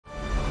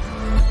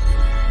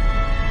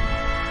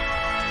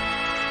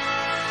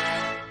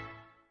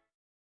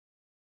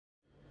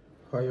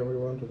Hi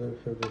everyone, today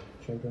we have the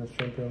champions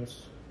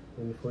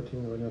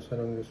 2014 Vanilla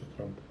Sullivan vs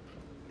Trump.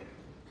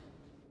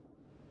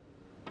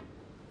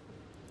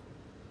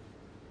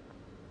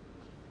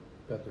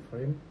 Got the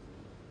frame.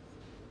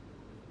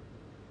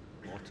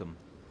 Bottom.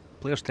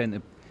 Players tend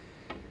to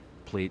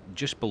play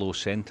just below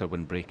centre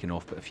when breaking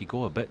off, but if you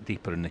go a bit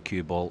deeper in the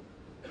cue ball,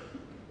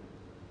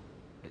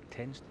 it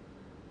tends to.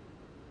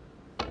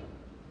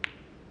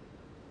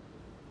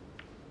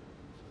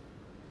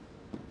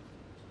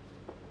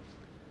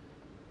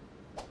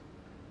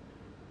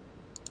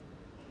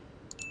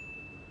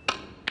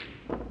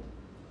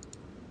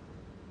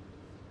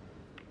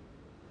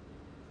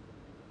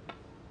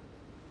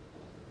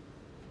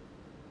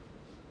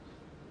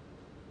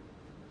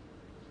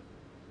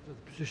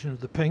 The position of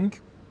the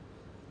pink.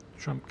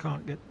 Trump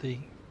can't get the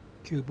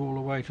cue ball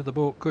away to the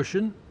baulk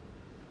cushion.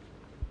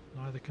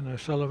 Neither can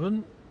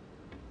O'Sullivan.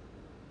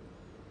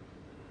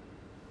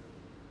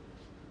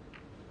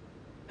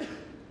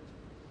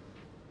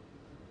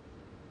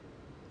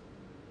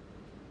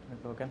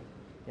 Go again.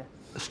 Yeah.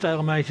 The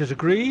stalemate is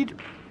agreed.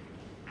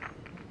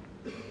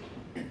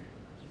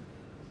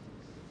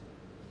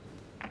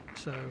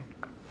 So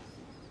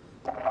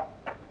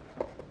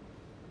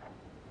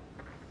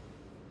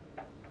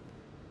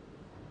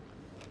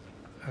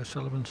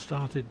O'Sullivan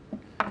started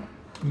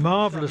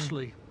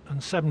marvellously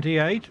and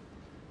 78,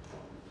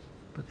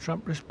 but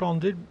Trump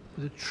responded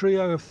with a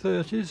trio of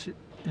 30s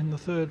in the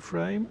third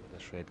frame.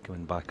 This red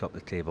coming back up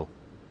the table.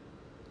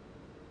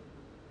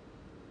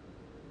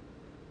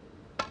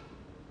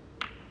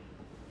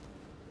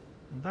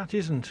 And that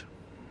isn't.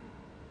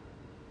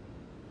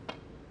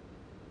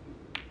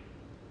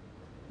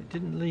 It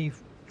didn't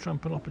leave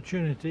Trump an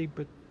opportunity,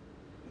 but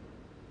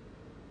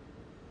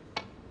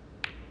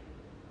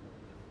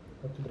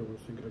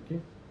Отыгрываются игроки.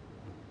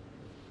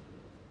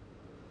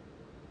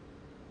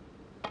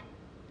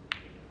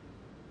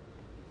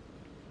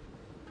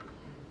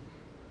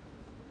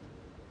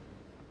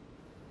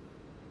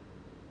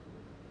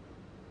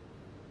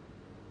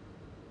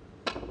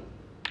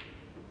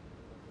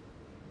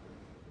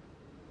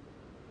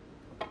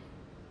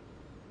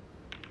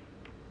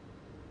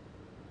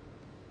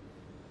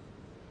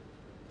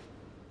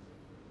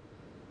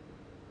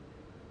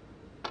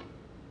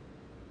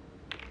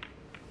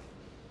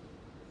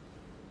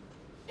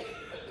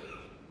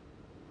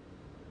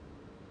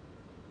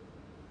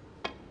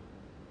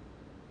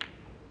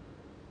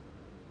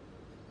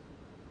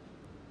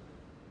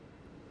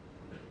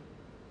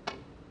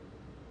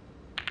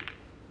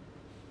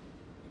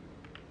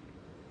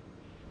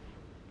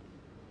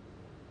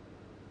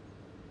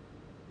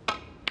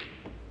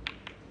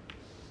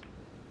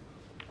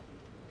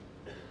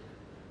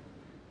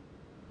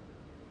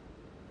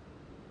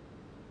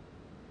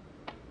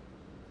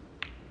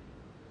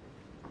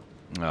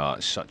 Oh,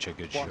 it's such a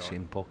good shot.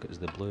 Same pocket as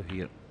the blue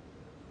here.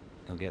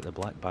 He'll get the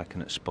black back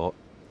in its spot.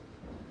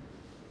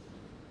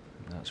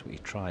 And that's what he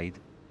tried.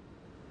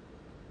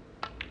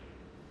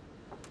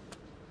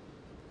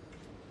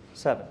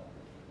 7.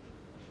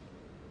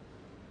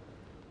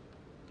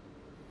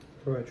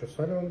 Открывает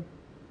Sullivan.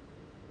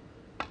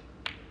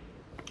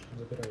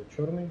 Забирает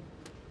черный.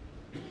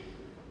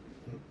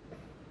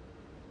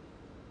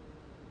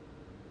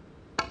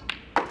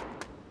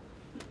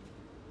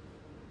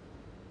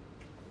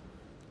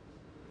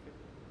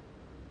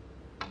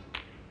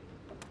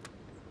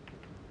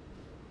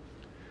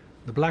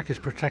 the black is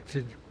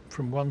protected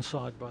from one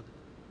side by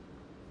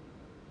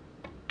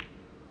the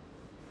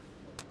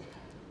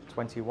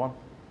 21.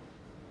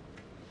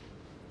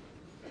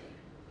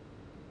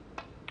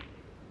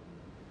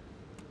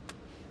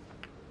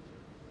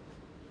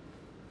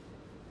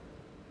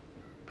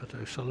 but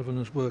O'Sullivan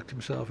has worked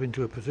himself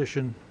into a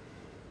position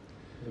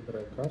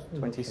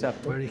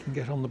 27. where he can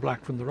get on the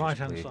black from the right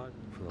hand Play side.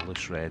 for the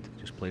loose red.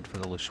 Just played for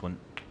the loose one.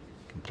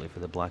 Can play for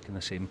the black in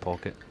the same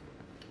pocket.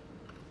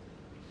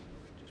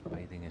 Just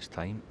biding his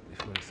time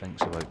before he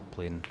thinks about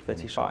playing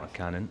any sort of 35.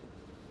 cannon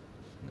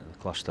into the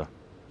cluster.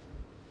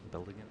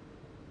 Building it.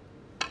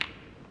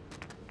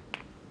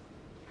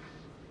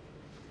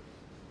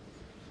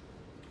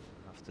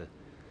 Have to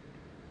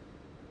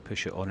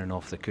push it on and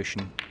off the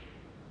cushion.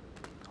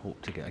 Hope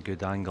to get a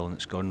good angle, and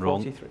it's gone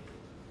wrong. 43.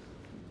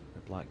 The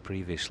black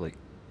previously.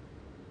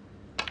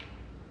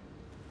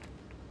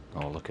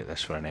 Oh, look at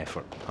this for an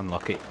effort.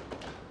 Unlucky.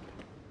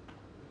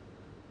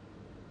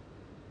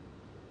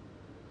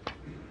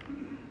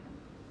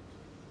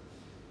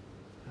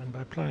 And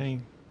by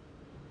playing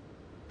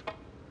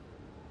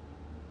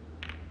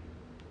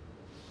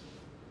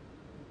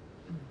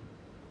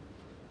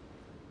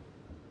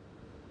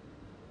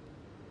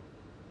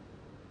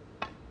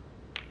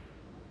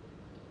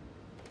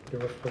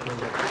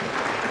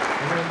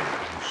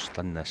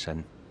Stun this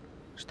in.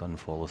 Stun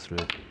follow through.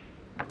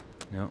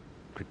 No,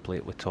 could play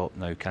it with top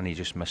now. Can he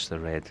just miss the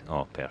red?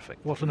 Oh,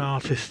 perfect. what an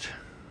artist.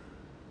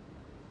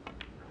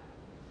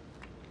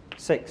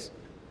 6.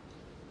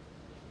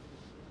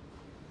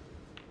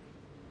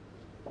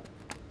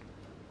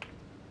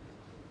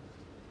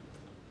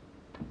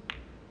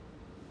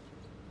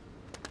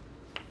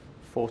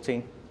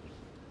 14.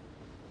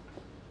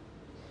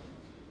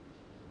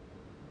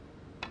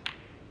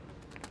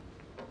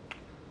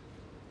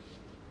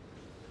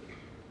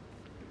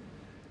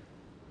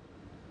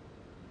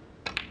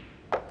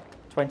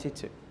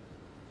 22.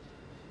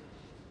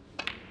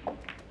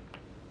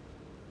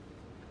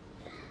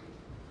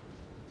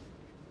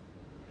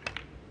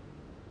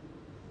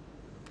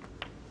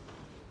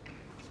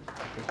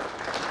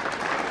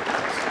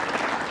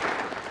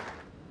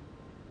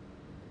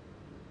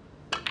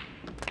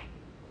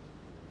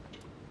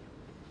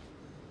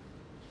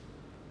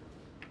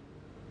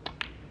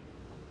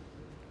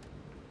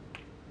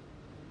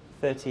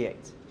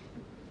 $38.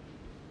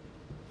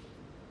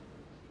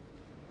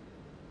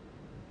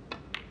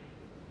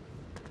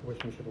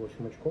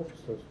 88 очков,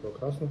 остается 2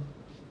 красных.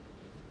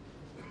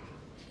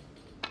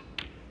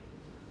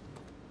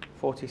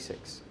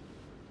 46.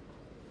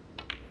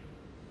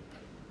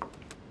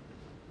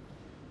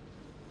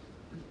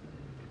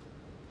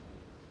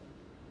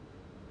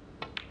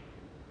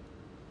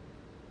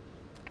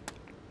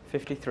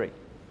 53.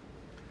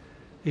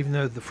 Even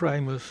though the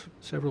frame was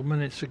several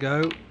minutes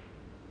ago,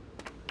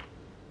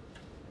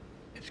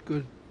 it's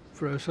good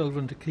for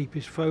O'Sullivan to keep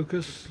his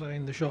focus,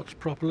 playing the shots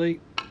properly.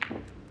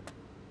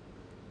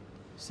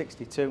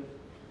 62.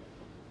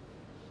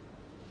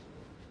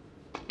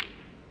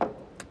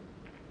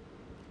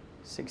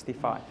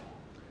 65.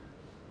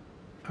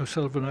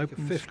 O'Sullivan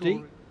open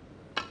 50.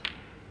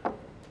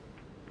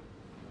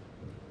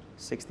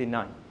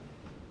 69.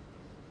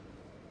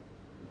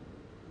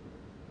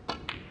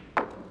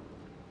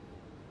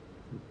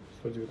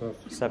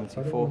 119.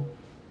 74.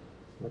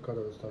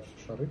 Накладывают старшие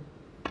шары.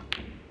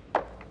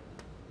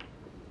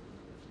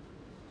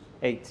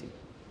 80.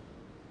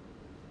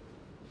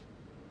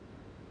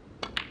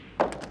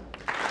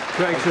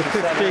 Breaks of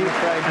 50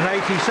 and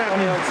 87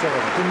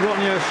 from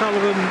Ronnie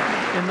O'Sullivan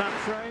in that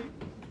frame.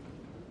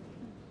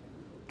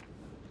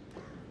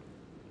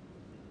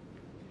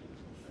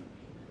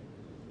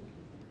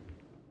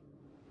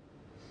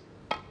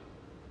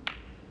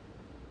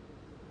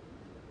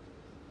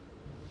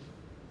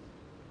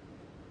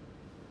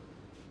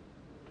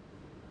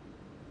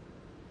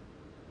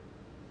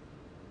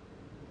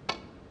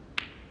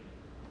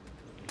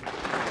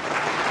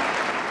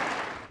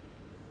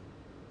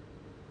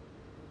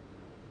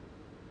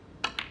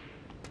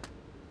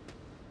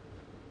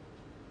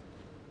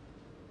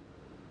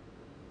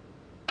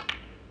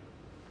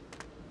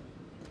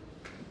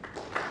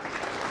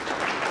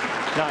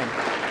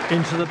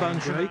 Into the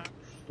bunch rake.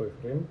 Шестой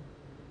фрейм.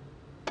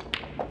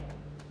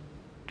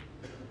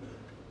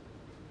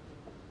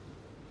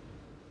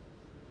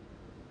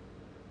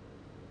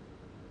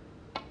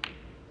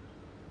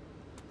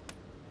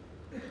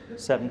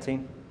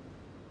 $17.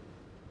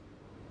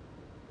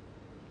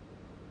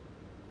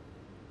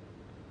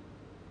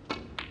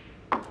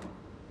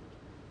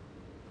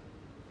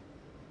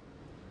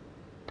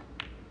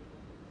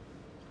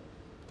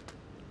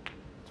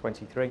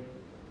 23.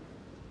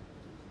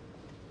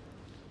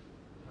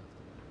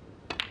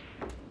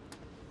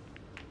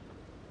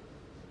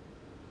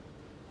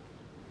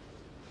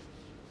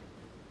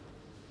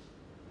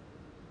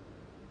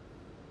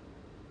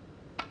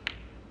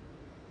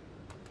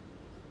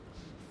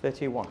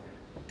 31.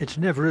 It's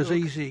never as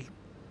easy,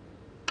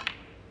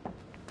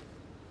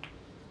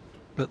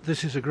 but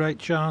this is a great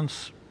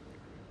chance.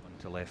 One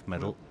to left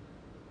middle.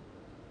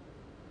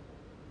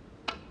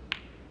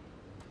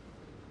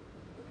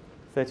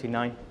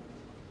 39.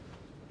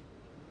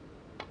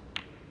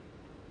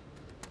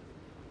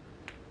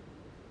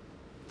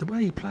 The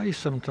way he plays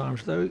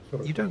sometimes, though,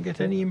 you don't get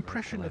any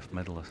impression of Left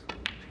middle a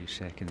few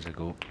seconds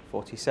ago.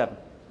 47.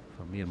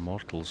 For mere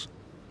mortals,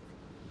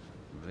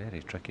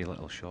 very tricky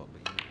little shot.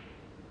 But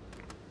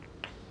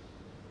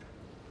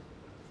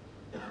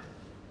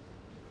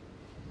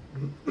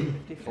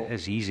 54. it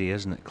is easy,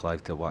 isn't it,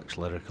 Clive, to wax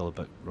lyrical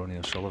about Ronnie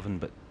O'Sullivan,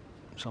 but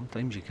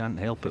sometimes you can't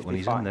help it when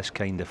he's in 55. this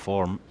kind of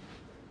form.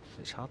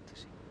 It's hard to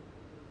see.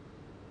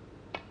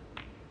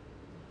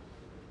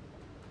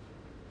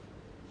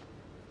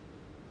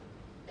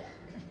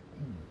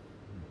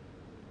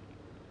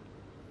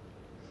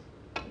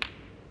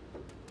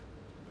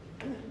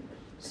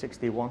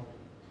 $61.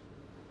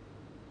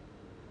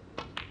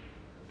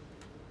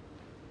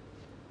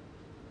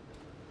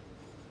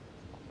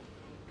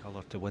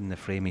 Colour to win the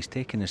frame. He's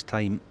taking his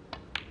time,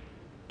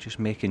 just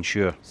making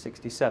sure.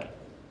 67.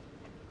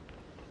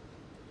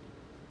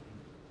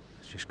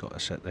 He's just got to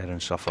sit there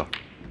and suffer.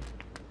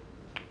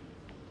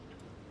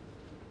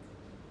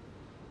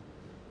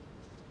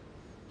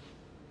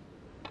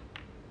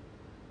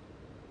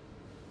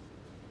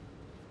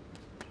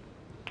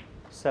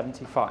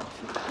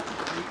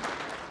 $75.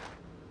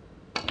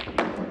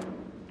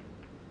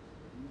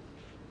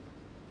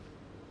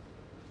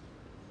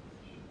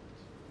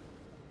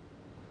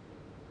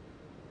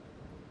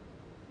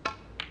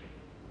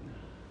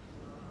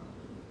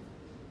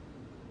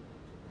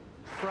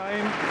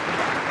 frame.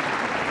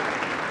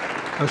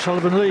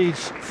 O'Sullivan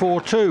leads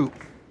 4-2.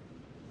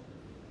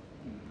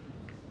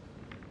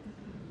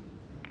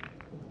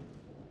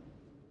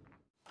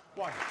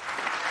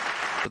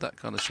 But that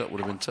kind of shot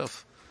would have been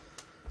tough.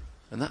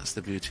 And that's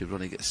the beauty of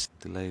running. Gets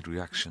Delayed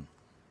reaction.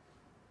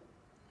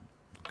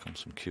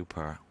 Comes from Q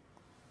power.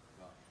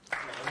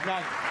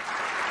 9.